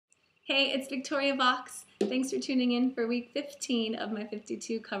Hey, it's Victoria Vox. Thanks for tuning in for week 15 of my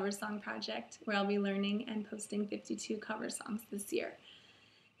 52 cover song project, where I'll be learning and posting 52 cover songs this year.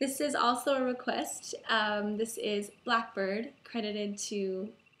 This is also a request. This is Blackbird, credited to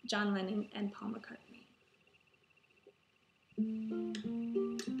John Lennon and Paul McCartney.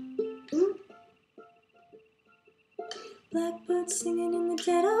 Blackbird singing in the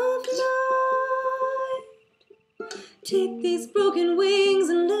dead of night. Take these broken wings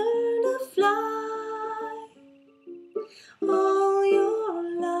and learn to fly. All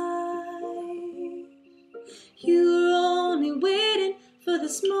your life, you're only waiting for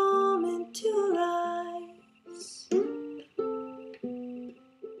this moment to rise.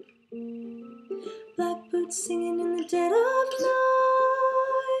 Blackbird singing in the dead of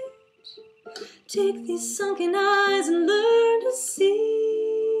night. Take these sunken eyes and learn to see.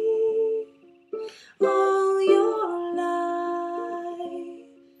 All your life,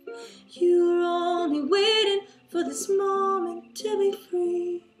 you're only waiting for this moment to be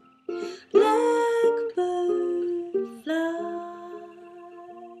free. Blackbird fly,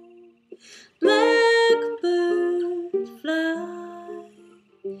 blackbird fly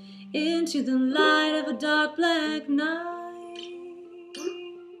into the light of a dark black night.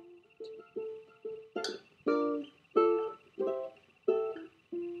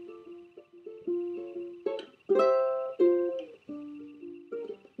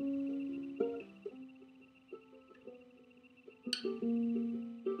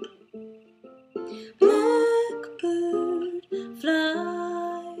 Blackbird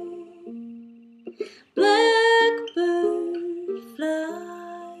fly, blackbird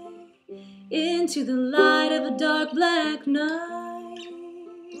fly into the light of a dark black night.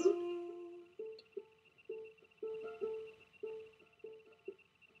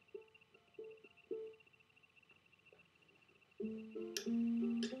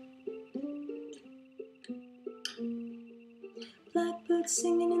 Blackbird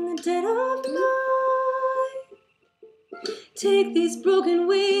singing in the dead of night. Take these broken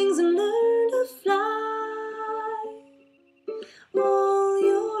wings and learn to fly. All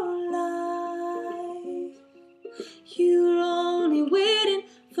your life, you're only waiting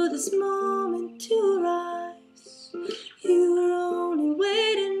for this moment to rise. You're only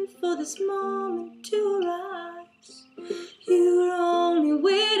waiting for this moment to rise. You're only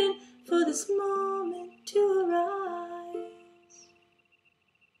waiting for this moment to rise.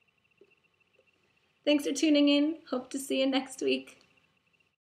 Thanks for tuning in. Hope to see you next week.